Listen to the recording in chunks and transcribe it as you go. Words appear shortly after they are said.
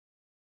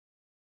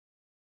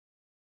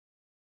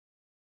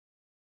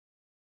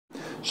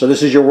So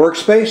this is your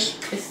workspace?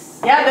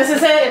 Yeah, this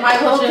is it. My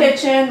little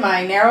kitchen,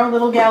 my narrow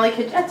little galley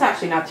kitchen. That's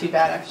actually not too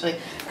bad, actually.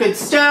 Good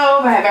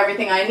stove. I have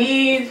everything I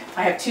need.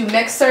 I have 2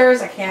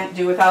 mixers. I can't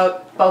do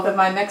without both of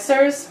my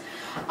mixers.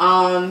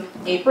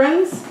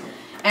 Aprons.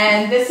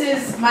 And this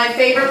is my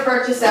favorite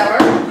purchase ever.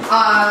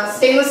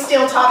 Stainless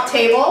steel top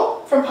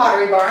table from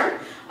Pottery Barn.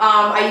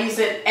 I use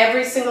it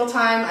every single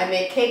time I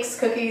make cakes,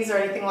 cookies, or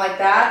anything like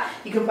that.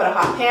 You can put a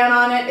hot pan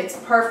on it. It's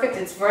perfect.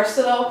 It's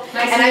versatile.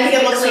 Nice and I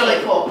think it looks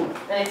really cool.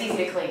 And it's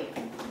easy to clean.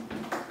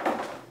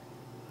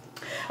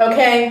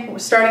 Okay, we're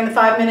starting the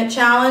 5-minute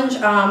challenge.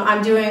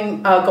 I'm doing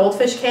a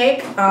goldfish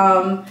cake,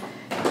 and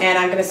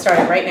I'm going to start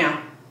it right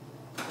now.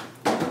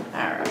 All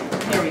right,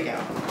 here we go.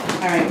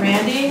 All right,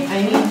 Randy,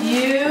 I need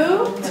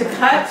you to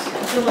cut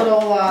the little,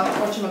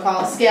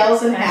 whatchamacallit,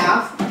 scales in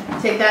half.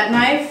 Take that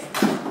knife.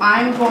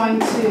 I'm going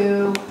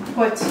to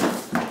put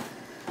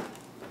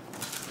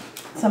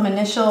some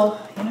initial,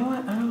 you know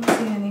what, I don't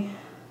see any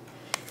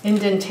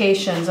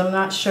indentations. I'm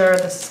not sure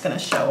this is going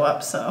to show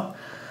up, so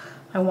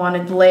I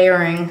wanted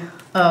layering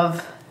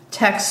of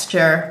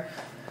texture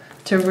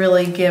to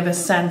really give a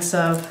sense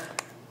of...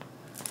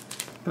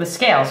 With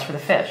scales for the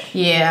fish.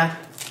 Yeah,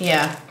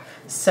 yeah.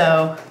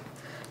 So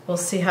we'll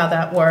see how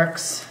that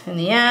works in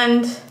the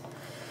end.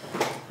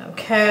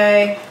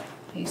 Okay.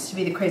 I used to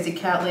be the crazy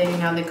cat lady,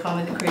 now they call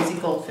me the crazy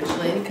goldfish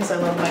lady because I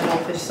love my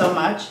goldfish so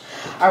much.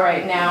 All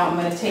right, now I'm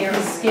going to take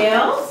the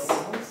scales.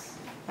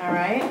 All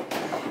right.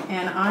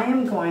 And I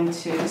am going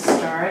to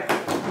start,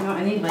 you know,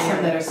 I need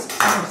some that are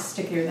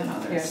stickier than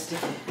others.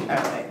 All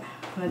right.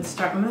 I'm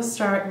going to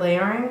start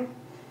layering,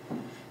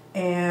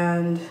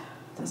 and it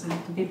doesn't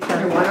have to be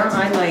perfect. One arm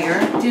I layer.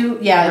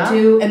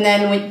 And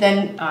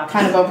then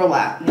kind of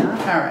overlap. Yeah.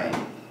 All right.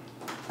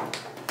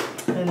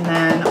 And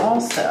then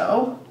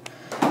also,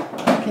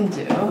 what I can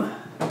do,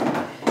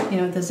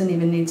 you know, it doesn't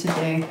even need to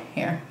be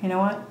here. You know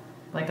what?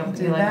 Like a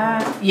do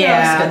that.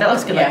 Yeah. That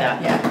looks good like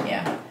that.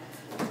 Yeah.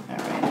 All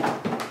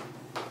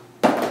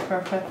right.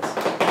 Perfect.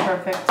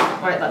 Perfect.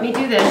 All right, let me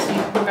do this.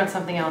 You work on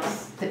something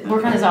else.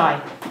 Work on his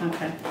eye.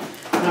 Okay.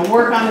 I'm going to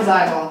work on his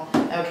eyeball.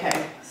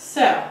 Okay.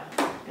 So,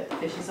 get the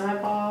fish's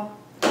eyeball.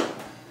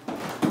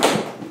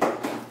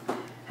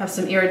 Have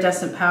some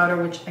iridescent powder,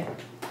 which I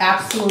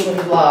absolutely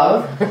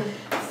love.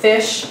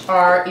 Fish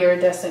are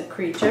iridescent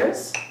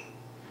creatures.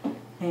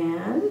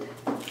 And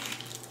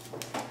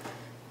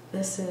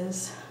this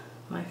is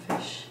my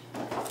fish,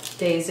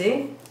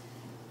 Daisy.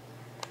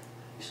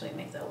 Actually,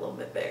 make that a little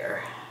bit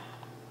bigger.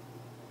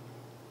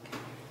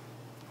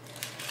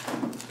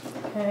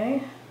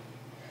 Okay.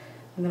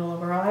 Middle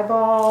of her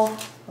eyeball.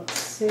 Let's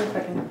see if I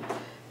can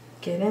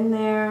get in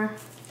there.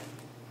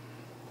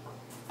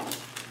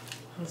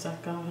 How's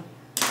that going?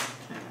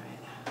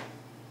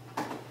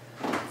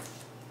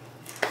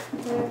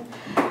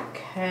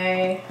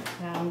 Okay,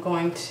 now I'm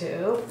going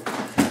to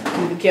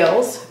do the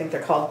gills. I think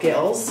they're called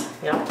gills.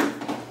 Yeah.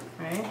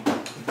 Right.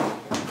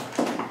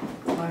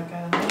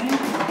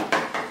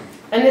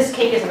 And this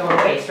cake isn't going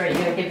to waste, right?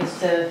 You're going to give this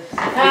to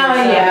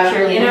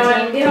yeah. You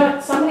know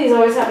what? Somebody's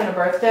always having a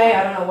birthday.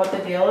 I don't know what the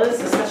deal is,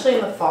 especially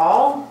in the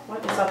fall.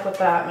 What is up with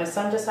that? My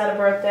son just had a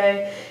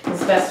birthday.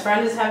 His best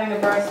friend is having a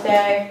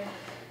birthday.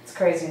 It's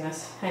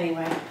craziness.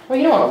 Anyway. Well,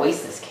 you don't want to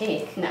waste this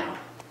cake. No.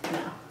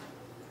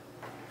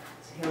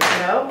 Here we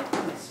go.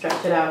 Let's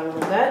stretch it out a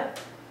little bit.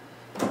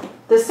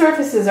 The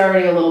surface is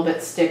already a little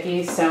bit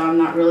sticky, so I'm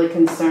not really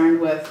concerned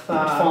with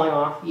falling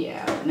off.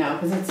 Yeah, no,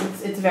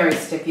 because it's very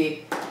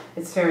sticky.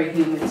 It's very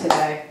humid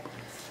today.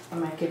 I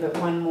might give it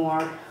one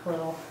more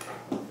little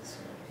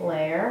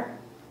layer.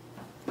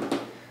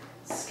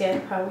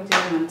 Skip, how are we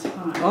doing on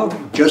time?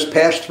 Oh, just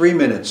past 3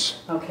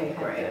 minutes. Okay,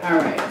 great. All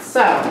right.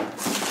 So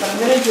what I'm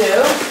going to do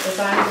is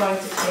I'm going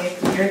to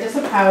take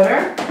iridescent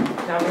powder.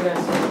 Now we're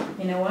going to.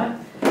 You know what?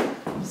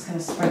 I'm just going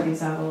to spread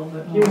these out a little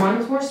bit more. You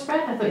want more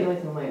spread? I thought you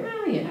liked them later.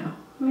 Well, you know,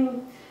 I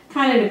mean,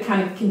 kind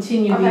of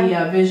continue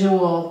the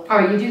visual. All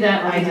right, you do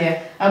that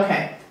idea.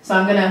 Okay, so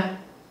I'm going to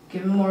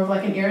give them more of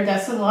like an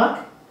iridescent look.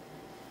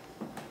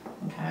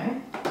 Okay.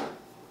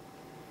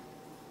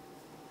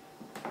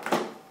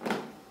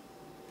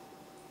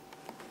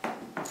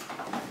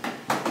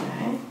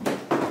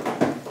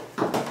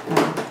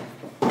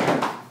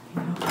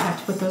 I have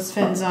to put those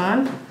fins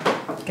on.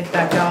 Get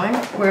that going.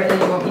 Where do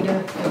you want me to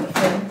get the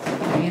fins?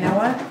 Okay, you know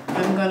what?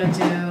 I'm going to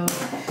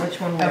do... Which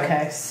one? Where?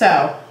 Okay,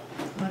 so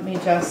let me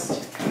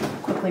just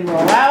quickly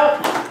roll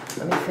out.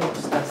 Let me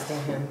finish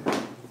dusting him.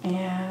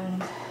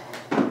 And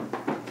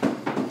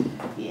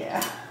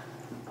yeah.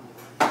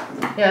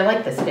 Yeah, I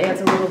like this. It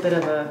adds a little bit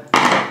of a...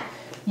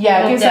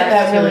 Yeah, it gives it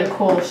that really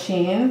cool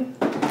sheen.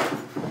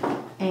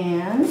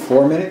 And...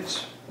 4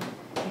 minutes?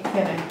 You're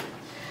kidding.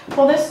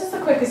 Well, this is the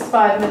quickest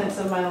 5 minutes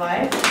of my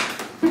life.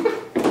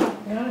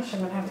 Gosh, I'm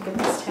going to have to get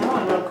this tail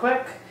on real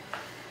quick.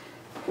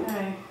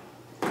 Okay.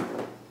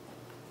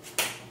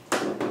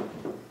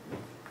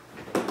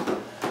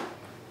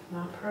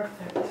 Not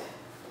perfect.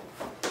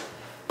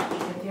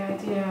 Get the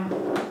idea.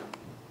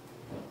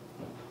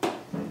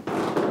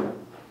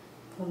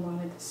 I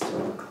wanted this to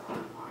look a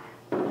lot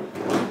more.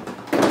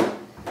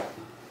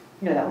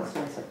 Yeah, that looks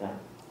nice like that.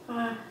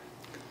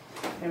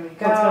 There we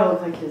That's gonna look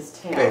go. like his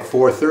tail. Okay,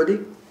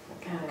 4:30.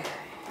 Okay.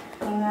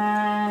 And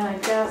then I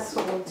guess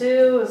what we'll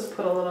do is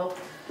put a little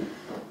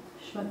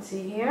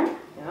schmutzy here.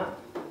 Yeah.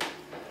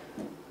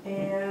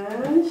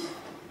 And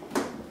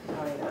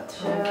Oh, you got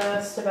time.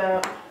 just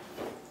about,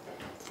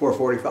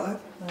 4:45.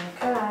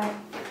 okay.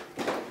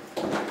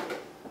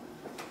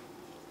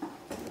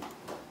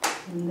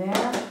 And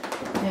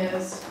there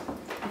is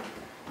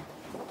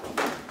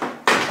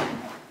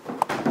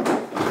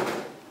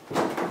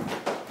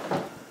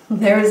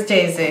there's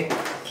Daisy.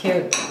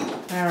 Cute.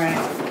 All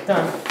right.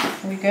 Done.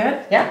 Are we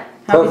good? Yeah.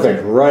 How we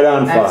Perfect. doing? Right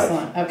on 5.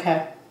 Excellent.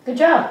 Okay. Good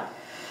job.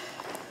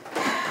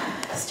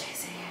 It's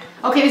Daisy.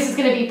 Okay, this is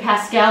going to be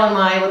Pascale and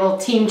my little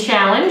team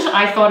challenge.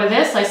 I thought of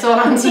this. I saw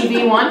it on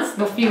TV once,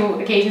 the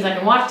few occasions I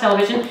can watch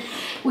television.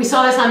 We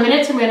saw this on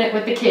Minute to Minute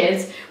with the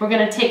kids. We're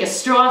going to take a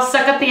straw,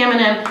 suck up the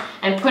M&M,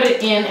 and put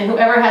it in, and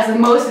whoever has the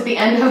most at the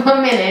end of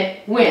a minute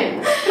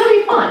wins. It'll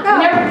be fun. Oh,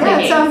 Never play yeah,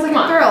 it games. sounds like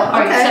Come a on. thrill. All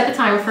right, Okay. set the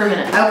timer for a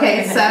minute.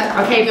 Okay, set.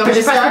 Okay, You want me to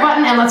just press the start?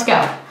 button and let's go.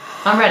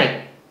 I'm ready.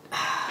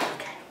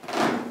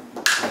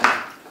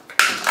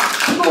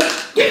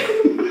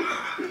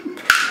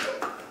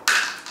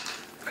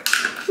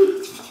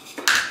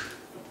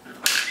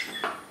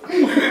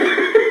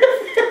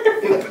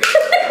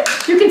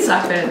 You can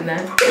suck better than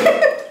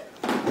that.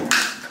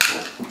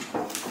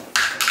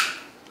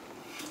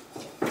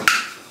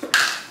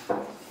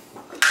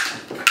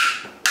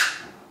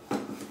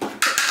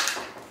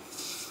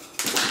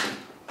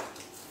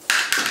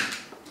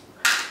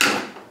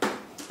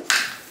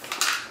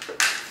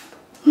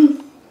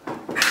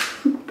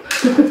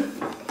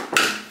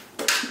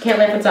 Can't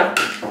laugh and suck.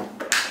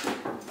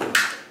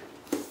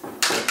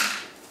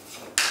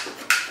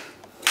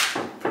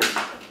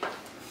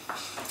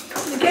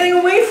 You're getting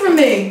away from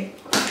me.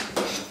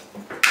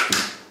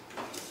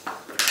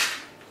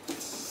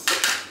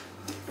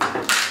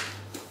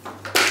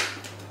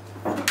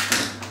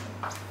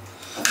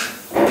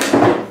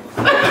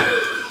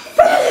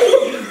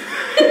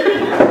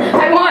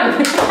 I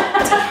won!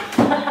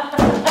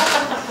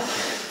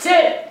 That's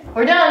it.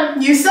 We're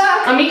done. You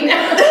suck. I'm eating it.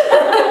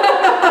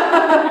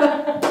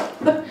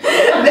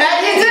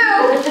 That you do.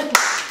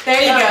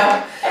 There you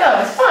go. Oh, it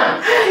was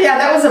fun. Yeah,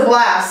 that was a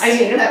blast. I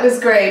mean- that was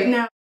great.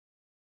 No.